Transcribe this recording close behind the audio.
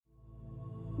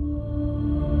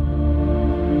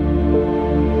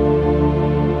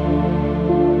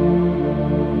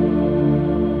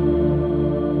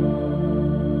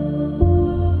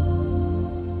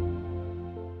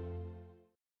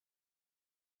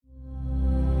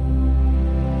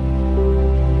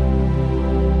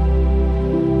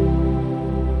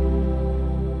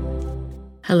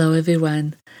Hello,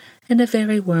 everyone, and a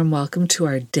very warm welcome to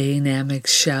our DAYnamics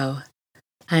show.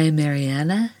 I am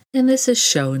Mariana, and this is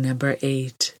show number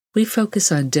 8. We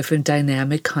focus on different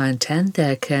dynamic content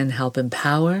that can help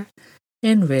empower,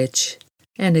 enrich,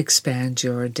 and expand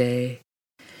your day.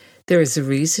 There is a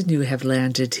reason you have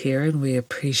landed here, and we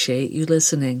appreciate you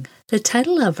listening. The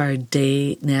title of our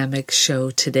DAYnamics show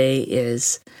today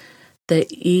is The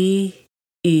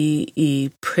E.E.E.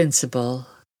 Principle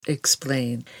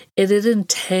Explained. It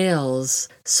entails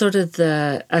sort of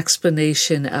the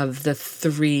explanation of the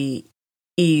 3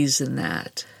 E's in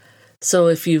that. So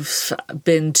if you've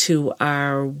been to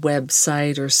our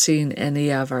website or seen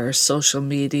any of our social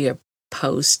media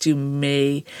posts, you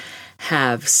may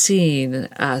have seen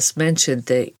us mention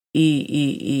the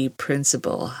E.E.E.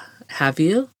 principle. Have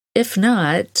you? If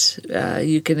not,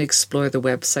 you can explore the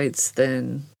websites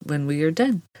then when we are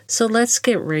done. So let's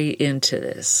get right into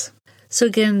this. So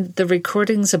again, the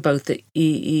recording's about the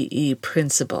E.E.E.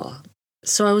 principle.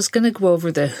 So I was going to go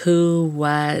over the who,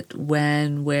 what,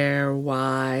 when, where,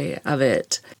 why of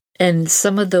it. And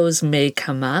some of those may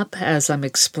come up as I'm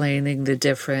explaining the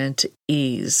different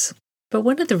E's. But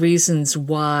one of the reasons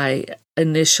why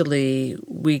initially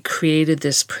we created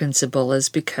this principle is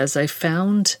because I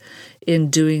found in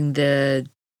doing the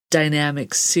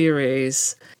DAYnamics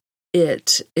series,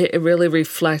 it really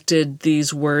reflected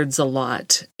these words a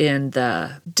lot in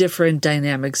the different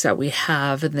dynamics that we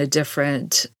have and the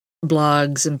different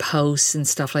blogs and posts and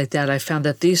stuff like that. I found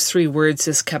that these 3 words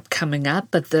just kept coming up,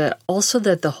 but also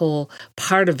that the whole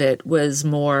part of it was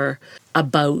more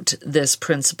about this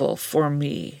principle for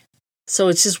me. So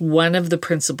it's just one of the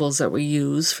principles that we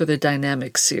use for the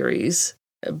DAYnamics series.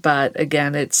 But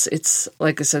again, it's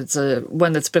like I said, it's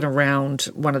one that's been around,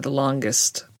 one of the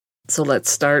longest. So let's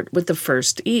start with the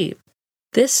first E.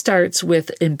 This starts with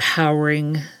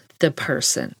empowering the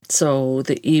person. So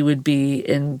the E would be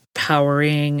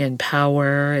empowering,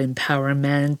 empower,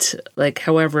 empowerment, like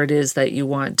however it is that you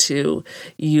want to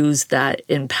use that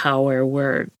empower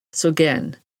word. So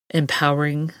again,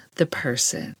 empowering the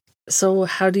person. So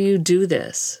how do you do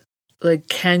this? Like,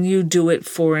 can you do it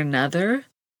for another?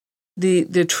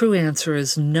 The true answer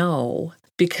is no,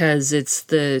 because it's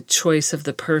the choice of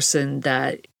the person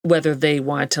that whether they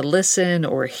want to listen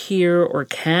or hear or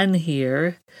can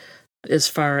hear, as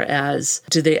far as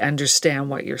do they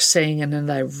understand what you're saying and are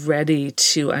they ready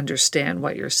to understand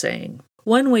what you're saying.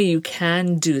 One way you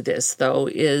can do this, though,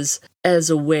 is as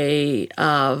a way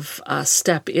of a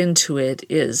step into it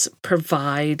is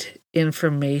provide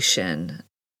information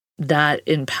that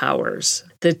empowers,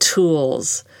 the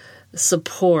tools,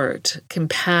 support,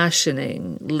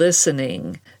 compassioning,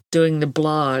 listening, doing the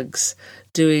blogs,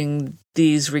 doing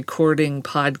these recording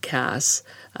podcasts,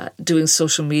 doing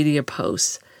social media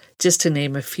posts, just to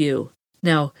name a few.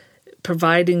 Now,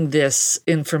 providing this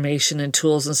information and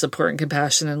tools and support and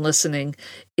compassion and listening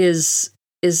is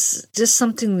just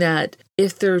something that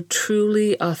if they're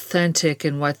truly authentic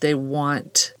in what they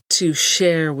want to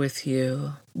share with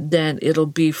you, then it'll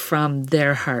be from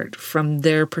their heart, from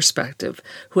their perspective,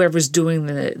 whoever's doing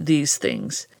these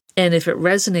things. And if it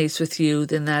resonates with you,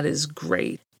 then that is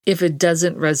great. If it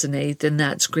doesn't resonate, then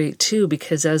that's great too,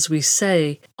 because as we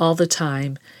say all the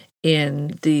time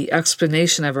in the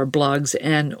explanation of our blogs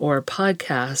and or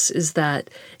podcasts is that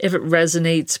if it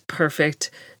resonates, perfect,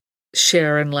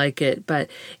 share and like it. But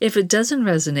if it doesn't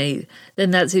resonate, then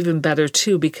that's even better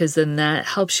too, because then that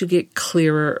helps you get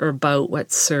clearer about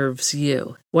what serves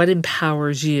you, what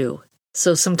empowers you.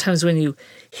 So sometimes when you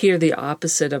hear the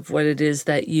opposite of what it is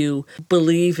that you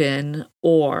believe in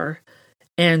or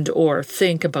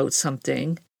think about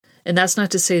something, and that's not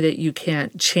to say that you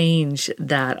can't change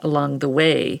that along the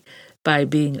way by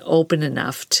being open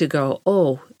enough to go,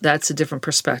 oh, that's a different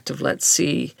perspective. Let's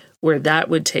see where that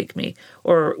would take me.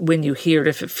 Or when you hear it,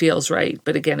 if it feels right.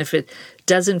 But again, if it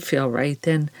doesn't feel right,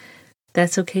 then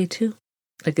that's okay too.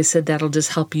 Like I said, that'll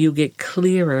just help you get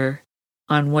clearer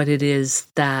on what it is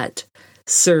that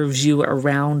serves you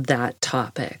around that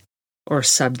topic or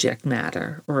subject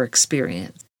matter or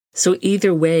experience. So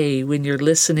either way, when you're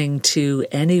listening to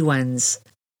anyone's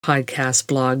podcast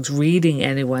blogs, reading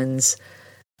anyone's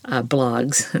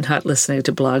blogs, not listening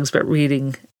to blogs, but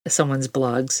reading someone's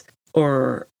blogs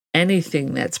or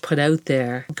anything that's put out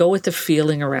there, go with the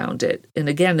feeling around it. And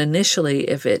again, initially,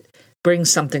 if it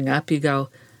brings something up, you go,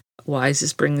 why is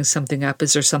this bringing something up?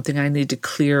 Is there something I need to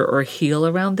clear or heal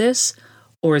around this?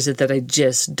 Or is it that I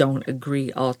just don't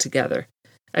agree altogether?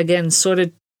 Again, sort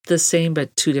of the same,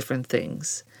 but 2 different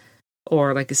things.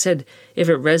 Or like I said, if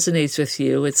it resonates with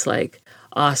you, it's like,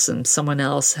 awesome, someone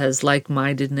else has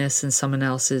like-mindedness and someone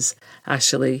else is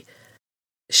actually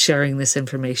sharing this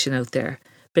information out there.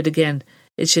 But again,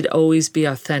 It should always be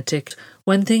authentic.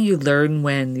 One thing you learn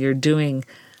when you're doing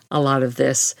a lot of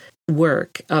this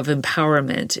work of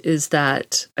empowerment is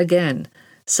that, again,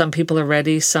 some people are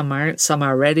ready, some aren't. Some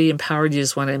are already empowered. You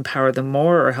just want to empower them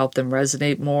more or help them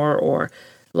resonate more, or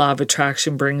law of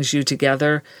attraction brings you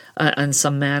together in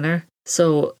some manner.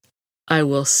 So I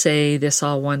will say this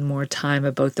all one more time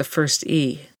about the first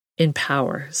E,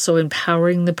 empower. So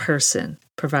empowering the person,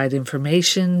 provide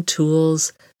information,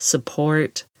 tools,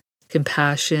 support,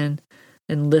 compassion,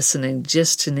 and listening,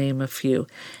 just to name a few.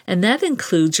 And that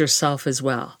includes yourself as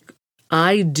well.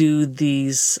 I do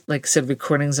these, like I said,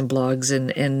 recordings and blogs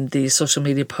and the social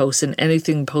media posts and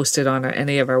anything posted on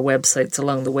any of our websites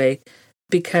along the way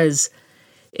because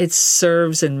it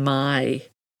serves in my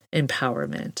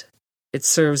empowerment. It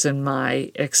serves in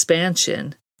my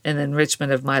expansion and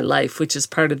enrichment of my life, which is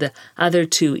part of the other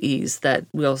two E's that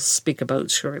we'll speak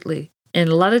about shortly. And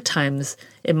a lot of times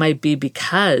it might be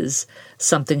because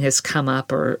something has come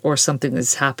up or something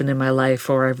has happened in my life,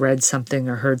 or I've read something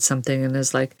or heard something and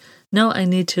is like, no, I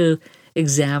need to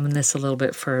examine this a little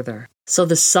bit further. So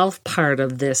the self part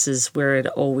of this is where it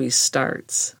always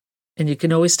starts. And you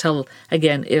can always tell,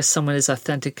 again, if someone is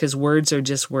authentic, because words are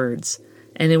just words.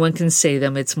 Anyone can say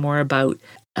them. It's more about,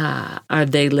 are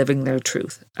they living their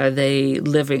truth? Are they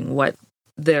living what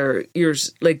they're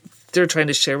trying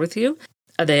to share with you?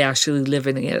 Are they actually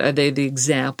living it? Are they the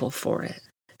example for it?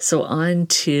 So on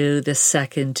to the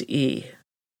second E,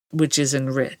 which is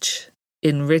enrich.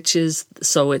 Enriches,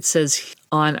 so it says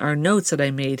on our notes that I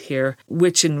made here,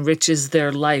 which enriches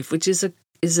their life, which is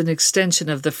an extension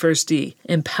of the first E.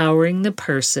 Empowering the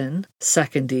person,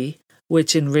 second E,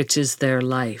 which enriches their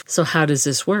life. So how does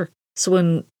this work?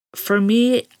 So for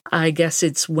me, I guess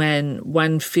it's when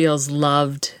one feels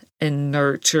loved and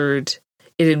nurtured,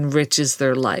 it enriches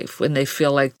their life. When they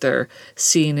feel like they're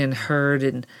seen and heard,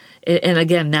 and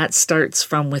again, that starts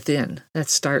from within.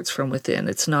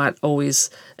 It's not always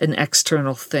an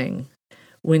external thing.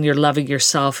 When you're loving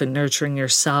yourself and nurturing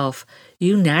yourself,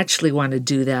 you naturally want to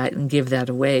do that and give that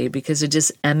away because it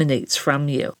just emanates from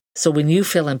you. So when you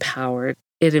feel empowered,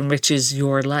 it enriches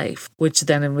your life, which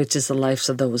then enriches the lives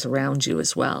of those around you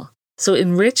as well. So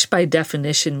enrich by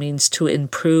definition means to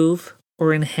improve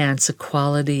or enhance a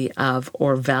quality of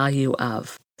or value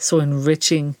of. So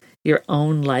enriching your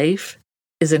own life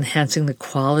is enhancing the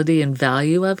quality and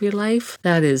value of your life.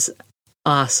 That is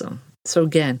awesome. So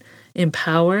again,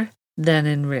 empower, then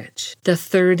enrich. The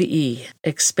third E,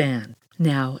 expand.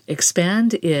 Now,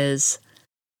 expand is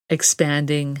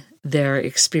expanding their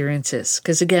experiences.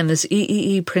 Because again, this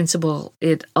E.E.E. principle,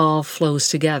 it all flows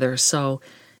together. So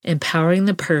empowering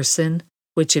the person,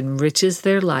 which enriches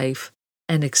their life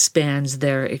and expands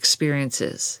their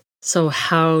experiences. So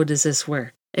how does this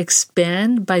work?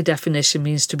 Expand by definition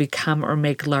means to become or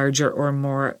make larger or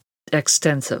more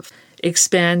extensive.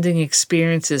 Expanding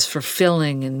experiences,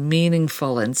 fulfilling and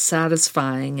meaningful and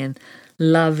satisfying and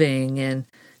loving, and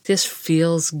just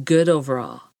feels good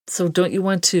overall. So don't you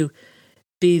want to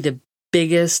be the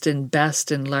biggest and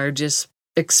best and largest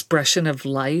expression of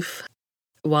life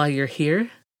while you're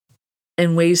here?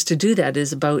 And ways to do that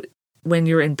is about when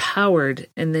you're empowered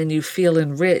and then you feel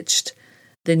enriched,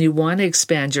 then you want to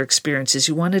expand your experiences.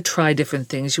 You want to try different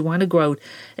things. You want to go out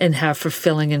and have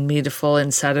fulfilling and meaningful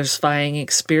and satisfying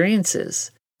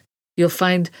experiences. You'll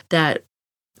find that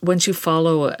once you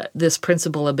follow this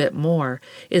principle a bit more,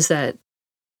 is that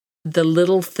the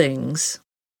little things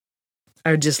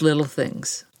are just little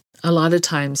things. A lot of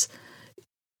times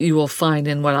you will find,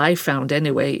 and what I found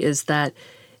anyway, is that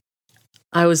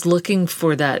I was looking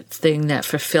for that thing that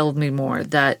fulfilled me more,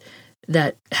 that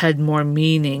had more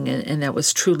meaning and that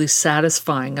was truly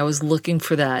satisfying. I was looking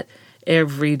for that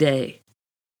every day.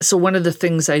 So one of the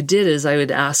things I did is I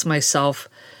would ask myself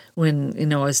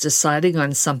when, I was deciding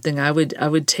on something, I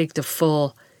would take the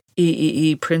full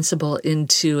E.E.E. principle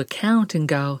into account and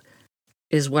go,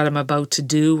 is what I'm about to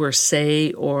do or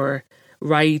say or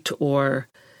write or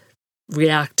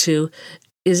react to,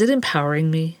 is it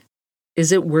empowering me?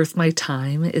 Is it worth my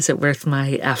time? Is it worth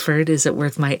my effort? Is it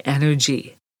worth my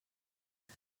energy?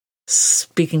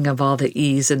 Speaking of all the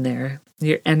E's in there,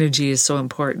 your energy is so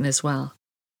important as well.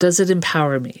 Does it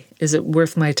empower me? Is it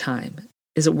worth my time?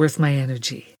 Is it worth my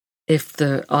energy?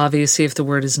 Obviously, if the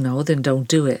word is no, then don't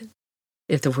do it.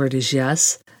 If the word is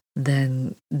yes,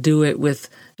 then do it with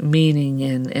meaning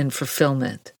and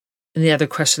fulfillment. And the other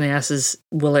question I ask is,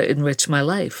 will it enrich my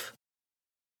life?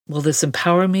 Will this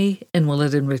empower me, and will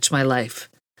it enrich my life?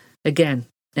 Again,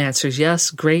 the answer is yes,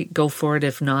 great, go for it.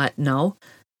 If not, no.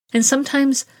 And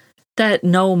sometimes that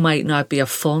no might not be a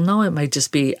full no. It might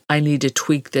just be, I need to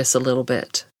tweak this a little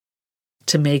bit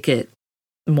to make it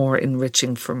more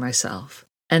enriching for myself.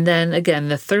 And then again,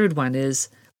 the third one is,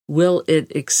 will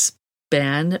it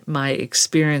expand my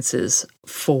experiences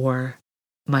for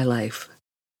my life,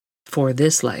 for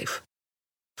this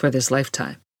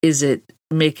lifetime? Is it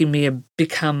making me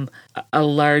become a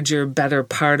larger, better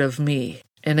part of me?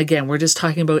 And again, we're just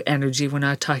talking about energy. We're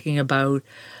not talking about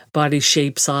body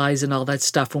shape, size, and all that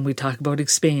stuff when we talk about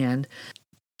expand.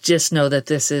 Just know that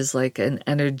this is like an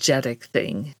energetic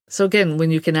thing. So again, when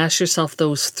you can ask yourself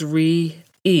those 3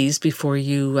 E's before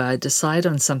you decide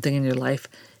on something in your life,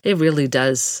 it really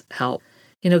does help.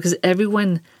 Because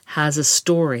everyone has a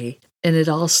story, and it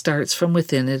all starts from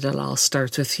within. It all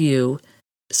starts with you.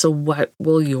 So what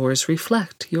will yours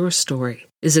reflect, your story?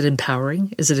 Is it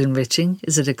empowering? Is it enriching?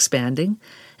 Is it expanding?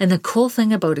 And the cool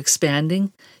thing about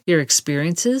expanding your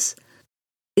experiences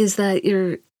is that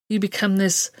you become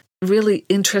this really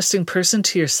interesting person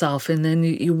to yourself, and then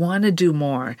you want to do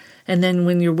more. And then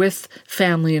when you're with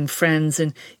family and friends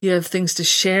and you have things to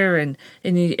share, and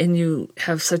you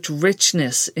have such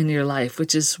richness in your life,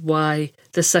 which is why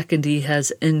the second E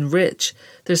has enrich.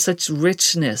 There's such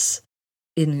richness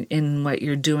in what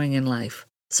you're doing in life.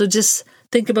 So just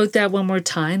think about that one more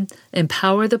time.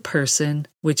 Empower the person,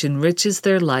 which enriches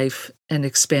their life and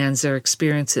expands their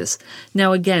experiences.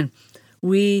 Now again,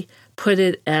 we put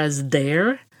it as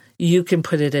there. You can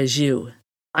put it as you.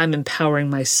 I'm empowering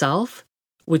myself,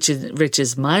 which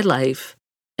enriches my life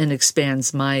and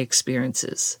expands my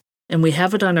experiences. And we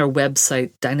have it on our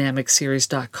website,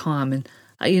 DAYnamicsSeries.com. And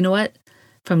you know what?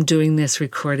 From doing this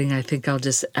recording, I think I'll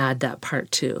just add that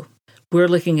part too. We're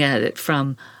looking at it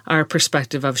from our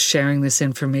perspective of sharing this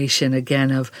information, again,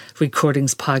 of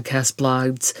recordings, podcasts,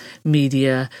 blogs,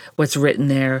 media, what's written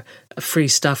there, free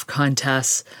stuff,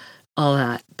 contests, all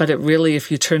that. But it really, if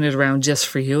you turn it around just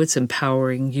for you, it's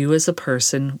empowering you as a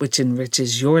person, which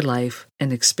enriches your life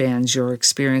and expands your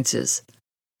experiences.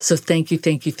 So thank you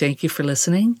for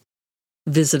listening.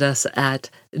 Visit us at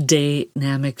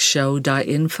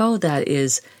DAYnamicsShow.info. That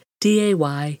is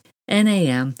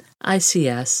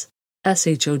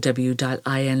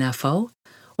DAYnamicsShow.info,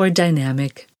 or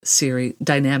Dynamics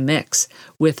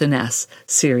with an S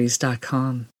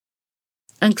series.com.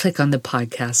 And click on the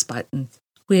podcast button.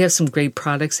 We have some great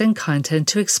products and content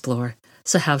to explore,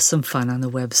 so have some fun on the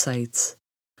websites.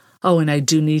 Oh, and I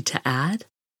do need to add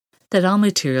that all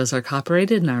materials are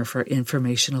copyrighted and are for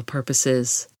informational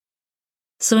purposes.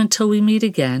 So until we meet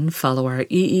again, follow our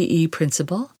E.E.E.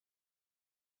 principle.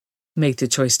 Make the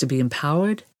choice to be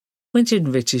empowered, which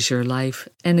enriches your life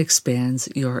and expands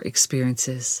your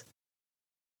experiences.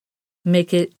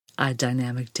 Make it a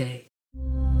dynamic day.